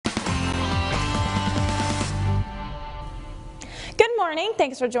morning.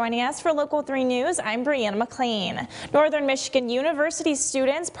 Thanks for joining us for Local 3 News. I'm Brianna MacLean. Northern Michigan University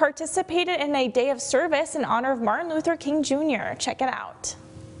students participated in a day of service in honor of Martin Luther King Jr. Check it out.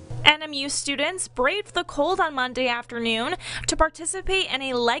 NMU students braved the cold on Monday afternoon to participate in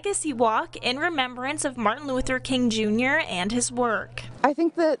a legacy walk in remembrance of Martin Luther King Jr. and his work. I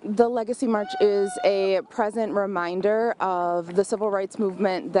think that the Legacy March is a present reminder of the civil rights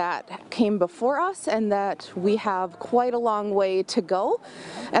movement that came before us and that we have quite a long way to go.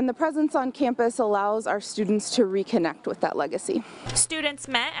 And the presence on campus allows our students to reconnect with that legacy. Students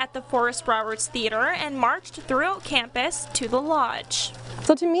met at the Forrest Roberts Theater and marched throughout campus to the lodge.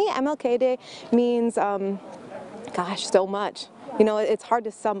 So to me, MLK Day means, so much. You know, it's hard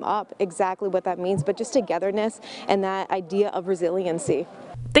to sum up exactly what that means, but just togetherness and that idea of resiliency.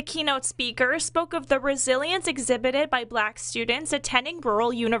 The keynote speaker spoke of the resilience exhibited by Black students attending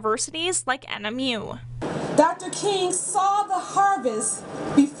rural universities like NMU. Dr. King saw the harvest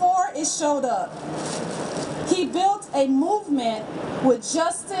before it showed up. He built a movement with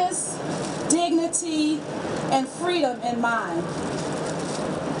justice, dignity, and freedom in mind.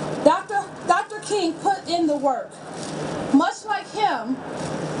 Dr. King put in the work. Much like him,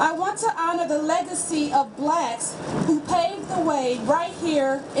 I want to honor the legacy of Blacks who paved the way right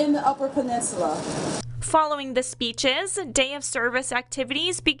here in the Upper Peninsula. Following the speeches, day of service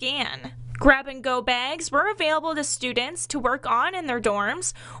activities began. Grab-and-go bags were available to students to work on in their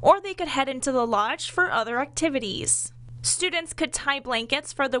dorms, or they could head into the lodge for other activities. Students could tie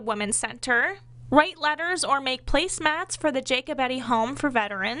blankets for the Women's Center, write letters or make placemats for the Jacob Eddy Home for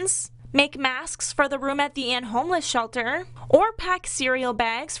Veterans, make masks for the Room at the Inn homeless shelter, or pack cereal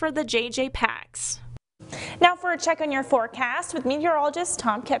bags for the JJ Packs. Now for a check on your forecast with meteorologist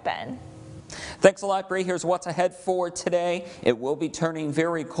Tom Kippen. Thanks a lot, Bree. Here's what's ahead for today. It will be turning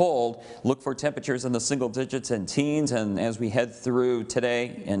very cold. Look for temperatures in the single digits and teens, and as we head through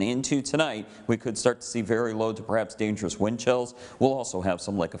today and into tonight, we could start to see very low to perhaps dangerous wind chills. We'll also have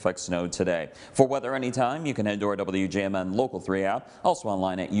some lake effect snow today. For weather anytime, you can head to our WJMN Local 3 app, also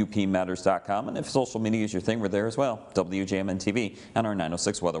online at upmatters.com, and if social media is your thing, we're there as well. WJMN TV and our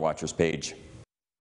 906 Weather Watchers page.